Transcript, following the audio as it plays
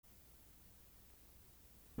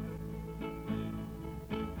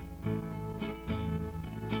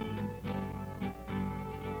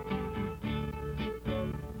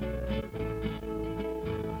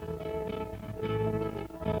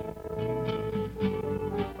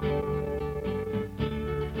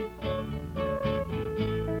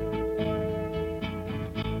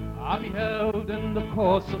beheld in the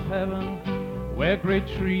courts of heaven where great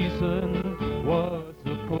treason was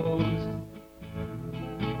opposed.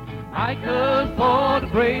 Michael fought the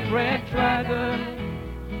great red dragon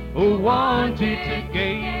who wanted to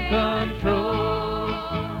gain control.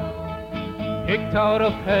 Kicked out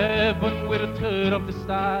of heaven with a third of the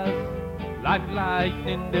stars, like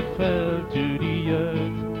lightning they fell to the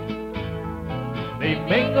earth. They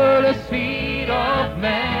mingled the seed of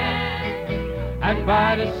man, and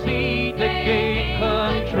by the seed they gained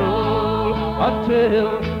control,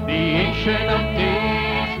 until the Ancient of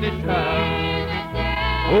Days did come.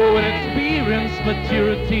 Oh, and experience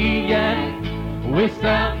maturity and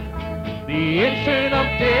wisdom, the Ancient of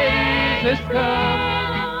Days has come.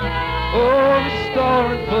 Oh,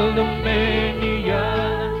 restoring full dominion,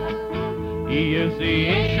 He is the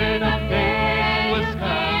Ancient of Days who has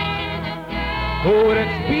come. Oh, and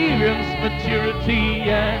experience maturity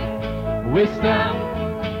and wisdom,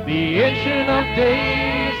 the Ancient of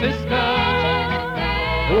Days has come.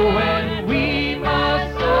 Oh, and we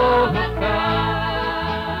must overcome.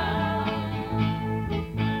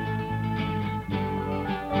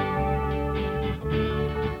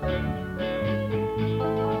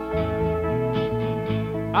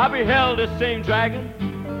 I beheld the same dragon.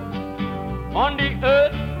 On the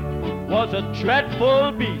earth was a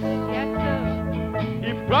dreadful beast. Yes, sir.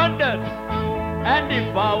 He plundered and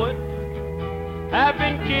devoured,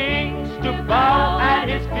 having kings to bow at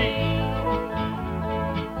his feet.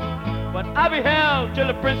 But I beheld till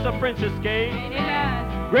the Prince of Princes came,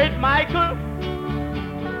 Amen. great Michael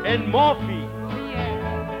and Morphe, Oh,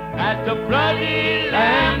 yes. at the bloody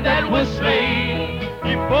lamb that was slain.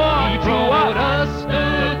 He brought us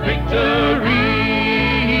the victory.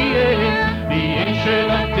 Yes, the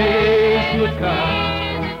Ancient of Days would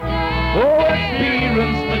come. Oh,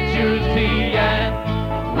 experience maturity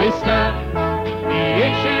and wisdom, the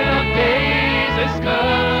Ancient of Days has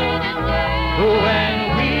come. Oh, and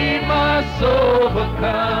we must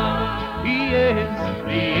overcome. Yes,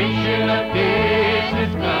 the Ancient of Days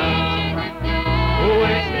has come. Oh,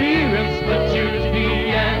 experience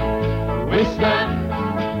maturity and wisdom,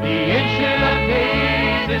 the Ancient of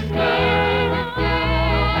Days is come,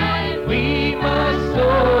 and we must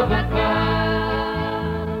overcome.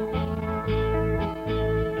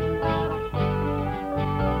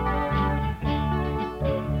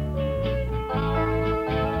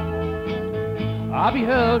 I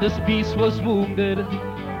beheld this beast was wounded,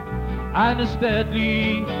 and his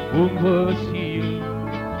deadly wound was healed.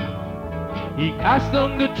 He cast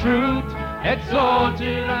on the truth,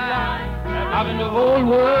 exalted a lie, having the whole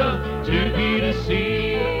world to be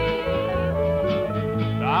deceived.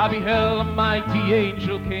 I beheld a mighty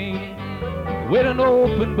angel king with an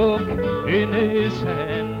open book in his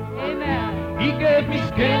hand. Amen. He gave me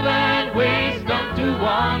skill and wisdom to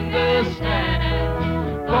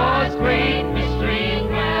understand God's great mystery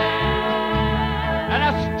plan. And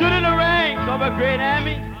I stood in the ranks of a great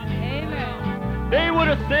army. Amen. They were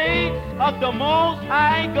the saints of the Most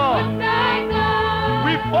High God.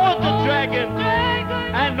 We fought the dragon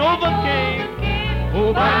and overcame.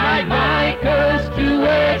 Oh, by Michael's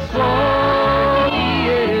two-edged sword, He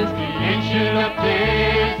is the Ancient of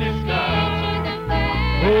Days is come.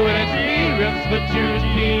 Oh, and experience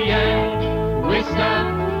maturity and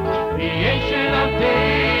wisdom, the Ancient of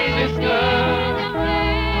Days is come,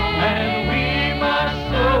 and we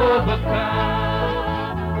must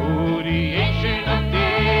overcome. Oh, the Ancient of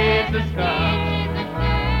Days is come.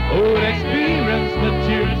 Oh, experience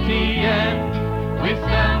maturity and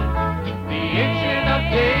wisdom, the Ancient of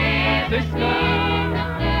Days is come.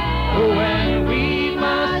 Oh, and we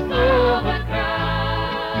must overcome.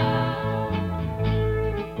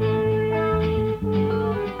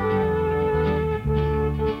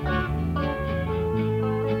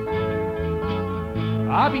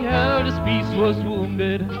 I beheld his beast was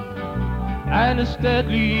wounded, and his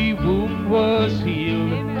deadly wound was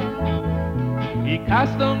healed. Amen. He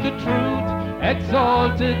cast on the truth,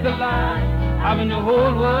 exalted the lie, having the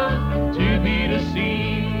whole world to be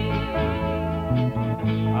deceived.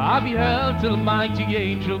 I beheld till the mighty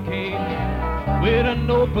angel came with an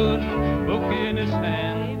open book in his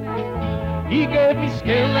hand. He gave me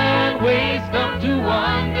skill and wisdom to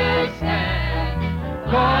understand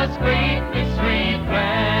God's great mystery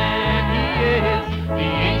plan. He is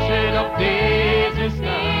the Ancient of Days is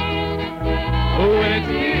come. Oh, and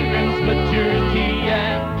experience maturity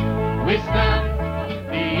and wisdom,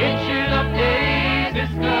 the Ancient of Days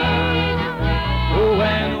is come. Oh,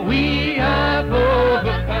 and we have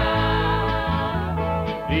overcome.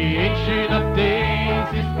 The Ancient of Days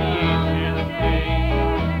is the Ancient of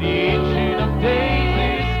Days. The Ancient of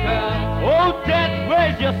Days is come. Oh, death,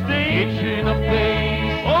 where is your sting? Ancient of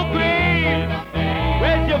days. Oh, grave,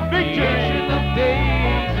 where's your victory? Ancient of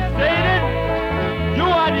days. Satan, you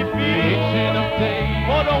are defeated. Ancient of days.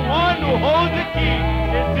 For the one who holds the key